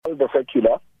the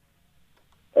circular.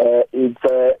 It's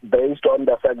based on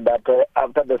the fact that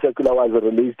after the circular was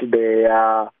released, there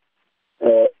are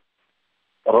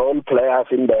role players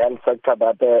in the health sector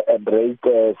that had raised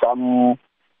some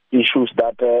issues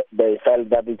that they felt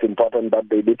that it's important that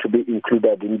they need to be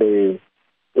included in the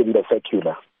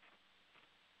circular.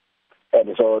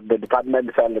 And so the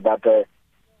department felt that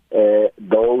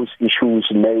those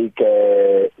issues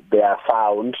they are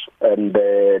sound and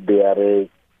they are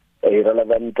a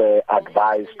relevant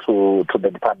advice to the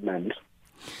department,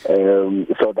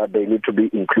 so that they need to be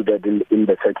included in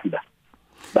the circular.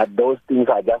 But those things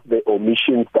are just the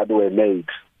omissions that were made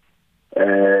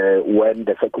when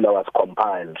the circular was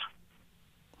compiled.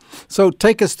 So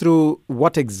take us through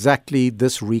what exactly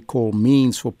this recall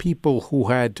means for people who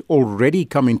had already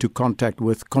come into contact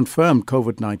with confirmed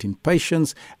COVID-19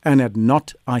 patients and had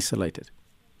not isolated.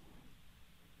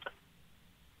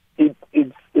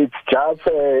 It's just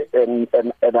an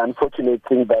unfortunate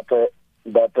thing that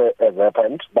has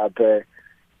happened. But the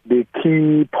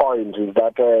key point is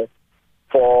that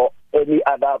for any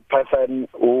other person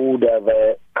who would have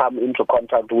come into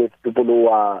contact with people who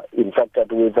are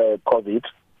infected with COVID,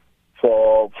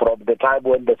 from the time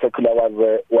when the circular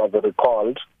was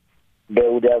recalled, they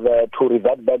would have to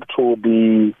revert back to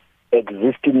the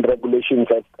existing regulations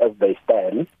as they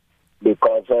stand,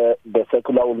 because the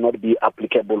circular will not be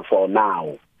applicable for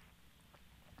now.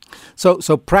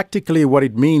 So practically what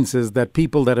it means is that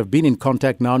people that have been in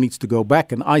contact now needs to go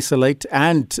back and isolate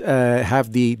and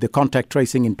have the contact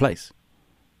tracing in place.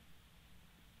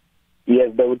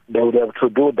 Yes, they would have to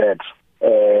do that.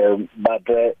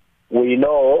 But we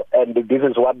know, and this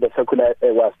is what the circular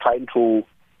was trying to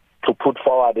put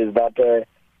forward, is that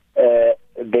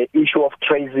the issue of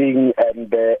tracing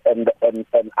and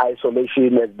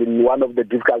isolation has been one of the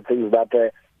difficult things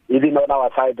that even on our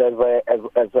side as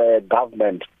a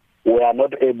government, we are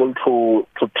not able to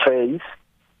trace,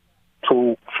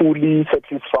 to fully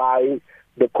satisfy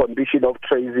the condition of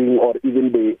tracing or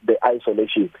even the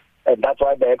isolation. And that's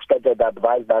why the experts had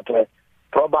advised that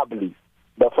probably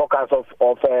the focus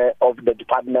of the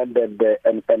department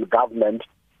and government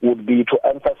would be to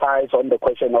emphasize on the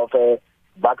question of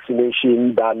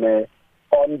vaccination than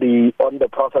on the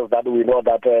process that we know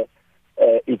that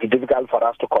it's difficult for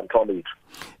us to control it.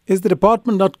 Is the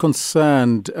department not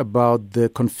concerned about the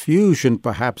confusion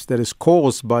perhaps that is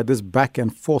caused by this back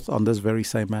and forth on this very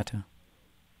same matter?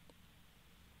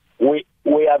 We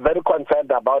are very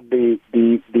concerned about the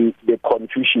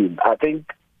confusion. I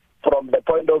think from the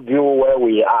point of view where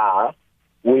we are,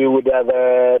 we would have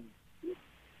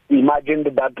imagined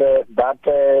that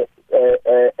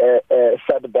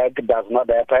setback does not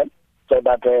happen, so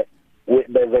that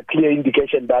there's a clear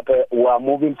indication that we are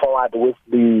moving forward with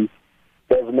there's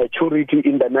maturity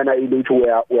in the manner in which we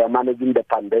are managing the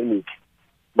pandemic.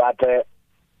 But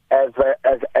as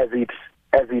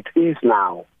it is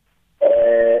now,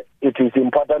 it is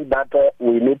important that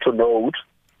we need to note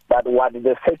that what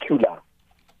this circular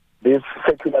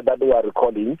that we are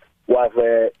recording was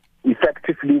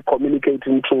effectively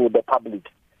communicating to the public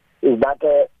is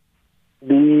that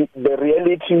the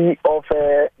reality of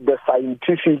the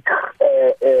scientific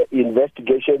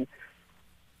investigation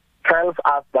tells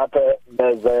us that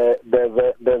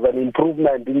there's an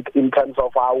improvement in terms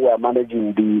of how we are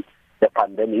managing the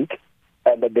pandemic,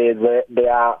 and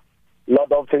there are a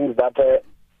lot of things that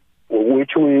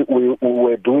which we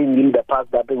were doing in the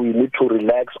past that we need to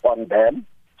relax on them,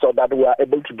 so that we are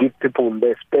able to give people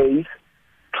the space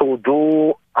to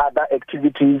do other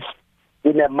activities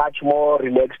in a much more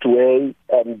relaxed way,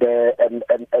 and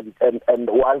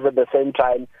while at the same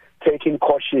time taking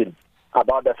caution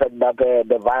about the fact that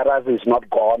the virus is not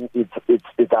gone,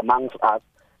 it's amongst us.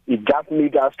 It just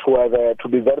needs us to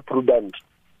be very prudent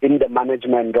in the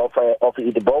management of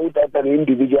it, both at an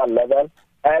individual level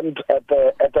and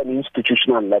at an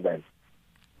institutional level.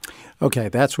 Okay,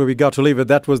 that's where we got to leave it.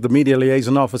 That was the Media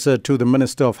Liaison Officer to the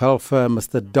Minister of Health,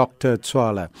 Mr. Dr.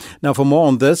 Tshwala. Now, for more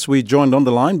on this, we joined on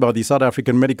the line by the South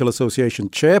African Medical Association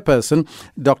Chairperson,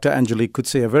 Dr. Angelique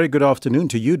Coetzee. Very good afternoon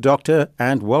to you, Doctor,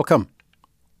 and welcome.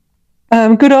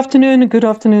 Good afternoon, and good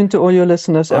afternoon to all your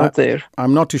listeners out there.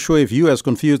 I'm not too sure if you're as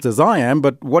confused as I am,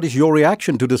 but what is your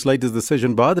reaction to this latest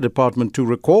decision by the department to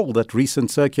recall that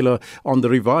recent circular on the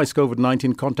revised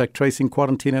COVID-19 contact tracing,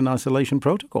 quarantine and isolation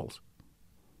protocols?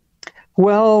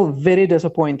 Well, very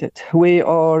disappointed. We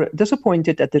are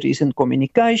disappointed at the recent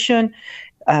communication,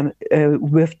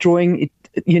 withdrawing it,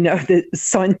 the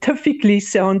scientifically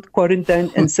sound quarantine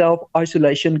and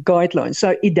self-isolation guidelines.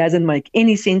 So it doesn't make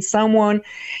any sense. Someone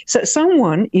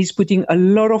is putting a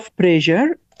lot of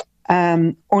pressure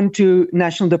onto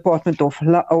National Department of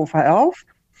Health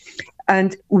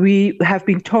And we have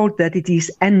been told that it is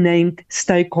unnamed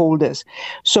stakeholders.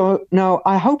 So now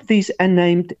I hope these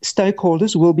unnamed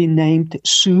stakeholders will be named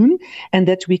soon, and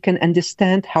that we can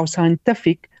understand how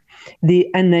scientific the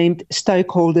unnamed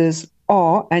stakeholders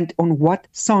are and on what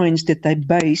science did they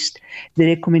based the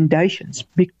recommendations,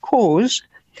 because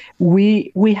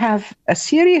we have a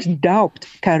serious doubt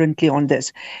currently on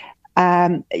this.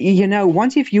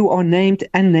 Once if you are named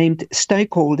unnamed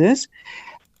stakeholders,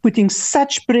 putting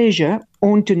such pressure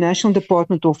onto National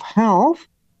Department of Health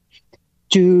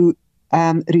to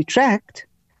retract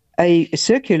a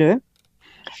circular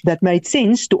that made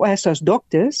sense to us as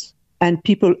doctors and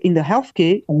people in the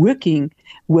healthcare working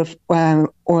with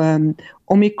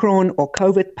Omicron or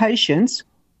COVID patients,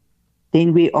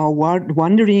 then we are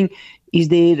wondering, is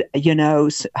there,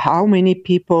 how many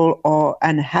people are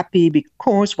unhappy?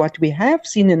 Because what we have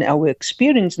seen in our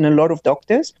experience in a lot of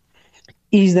doctors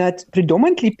is that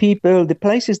predominantly people, the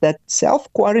places that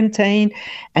self-quarantine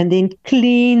and then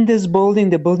clean this building,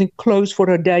 the building closed for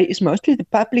a day, is mostly the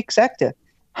public sector.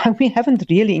 We haven't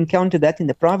really encountered that in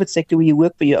the private sector where you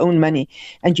work for your own money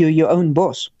and you're your own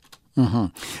boss. Mm-hmm.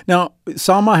 Now,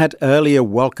 SAMA had earlier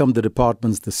welcomed the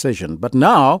department's decision, but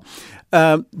now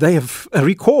they have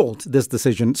recalled this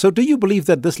decision. So do you believe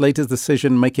that this latest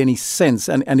decision make any sense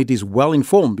and it is well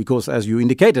informed? Because as you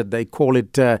indicated, they call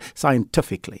it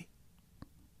scientifically.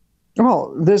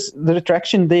 Well, the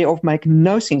retraction thereof make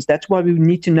no sense. That's why we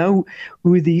need to know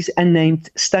who these unnamed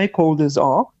stakeholders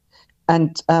are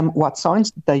and what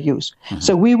science they use. Mm-hmm.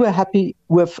 So we were happy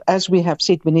with, as we have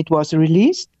said, when it was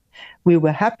released, we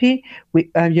were happy.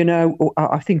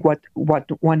 I think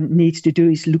what one needs to do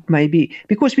is look maybe,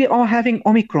 because we are having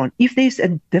Omicron. If there's a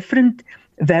different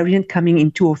variant coming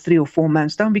in 2 or 3 or 4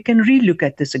 months time, we can relook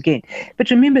at this again.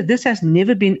 But remember, this has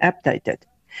never been updated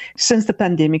since the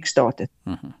pandemic started.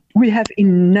 Mm-hmm. We have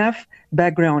enough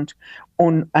background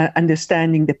on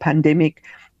understanding the pandemic,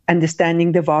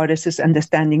 understanding the viruses,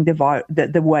 understanding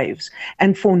the waves.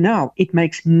 And for now, it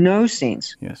makes no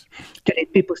sense to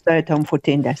let people stay at home for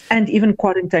 10 days and even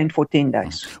quarantine for 10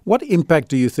 days. What impact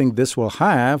do you think this will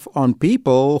have on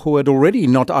people who had already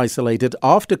not isolated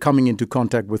after coming into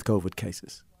contact with COVID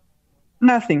cases?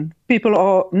 Nothing. People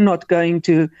are not going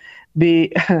to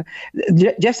be,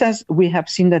 just as we have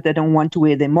seen that they don't want to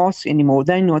wear their masks anymore,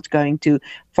 they're not going to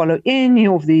follow any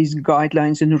of these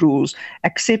guidelines and rules,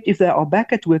 except if they are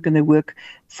back at work and they work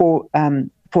for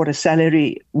a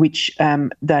salary which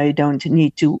they don't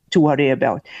need to worry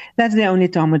about. That's the only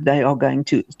time that they are going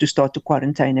to start to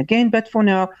quarantine again. But for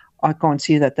now, I can't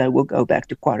see that they will go back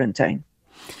to quarantine.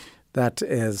 That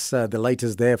is the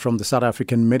latest there from the South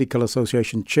African Medical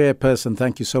Association chairperson.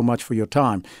 Thank you so much for your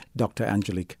time, Dr.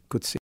 Angelique Coetzee.